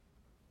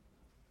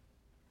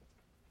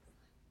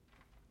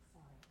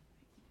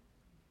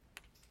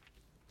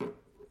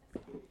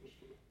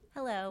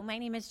Hello, my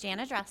name is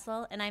Jana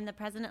Dressel, and I'm the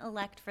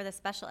president-elect for the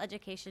Special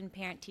Education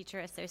Parent-Teacher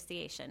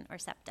Association, or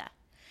SEPTA.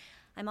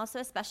 I'm also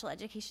a special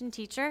education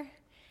teacher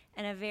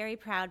and a very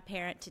proud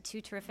parent to two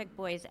terrific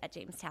boys at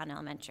Jamestown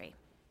Elementary.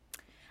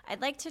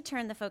 I'd like to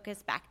turn the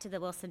focus back to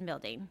the Wilson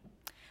Building.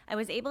 I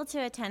was able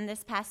to attend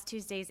this past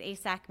Tuesday's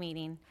ASAC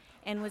meeting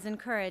and was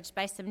encouraged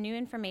by some new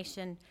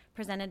information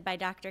presented by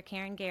Dr.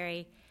 Karen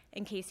Gary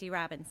and Casey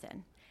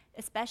Robinson,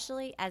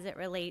 especially as it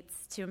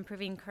relates to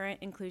improving current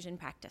inclusion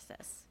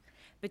practices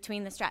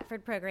between the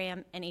Stratford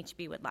program and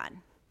HB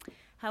Woodlawn.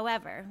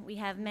 However, we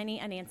have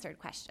many unanswered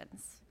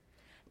questions.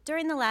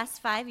 During the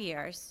last 5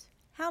 years,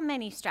 how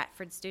many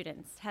Stratford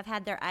students have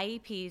had their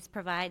IEPs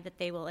provide that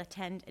they will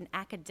attend an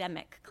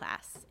academic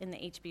class in the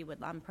HB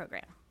Woodlawn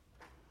program?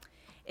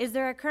 Is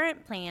there a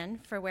current plan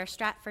for where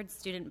Stratford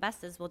student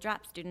buses will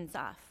drop students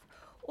off,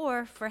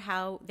 or for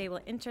how they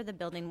will enter the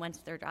building once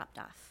they're dropped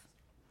off?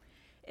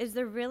 Is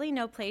there really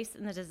no place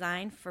in the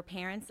design for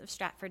parents of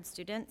Stratford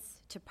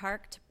students to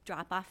park to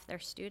drop off their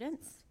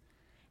students?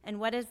 And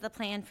what is the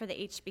plan for the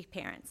HB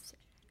parents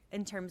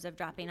in terms of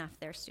dropping off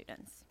their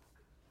students?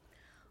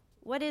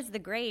 What is the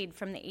grade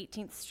from the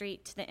 18th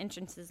Street to the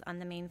entrances on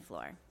the main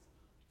floor?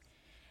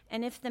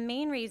 And if the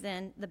main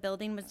reason the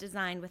building was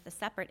designed with a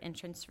separate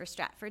entrance for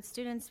Stratford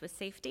students was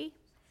safety,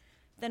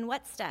 then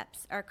what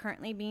steps are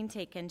currently being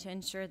taken to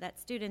ensure that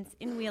students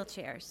in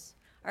wheelchairs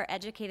are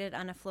educated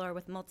on a floor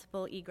with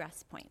multiple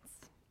egress points?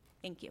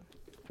 Thank you.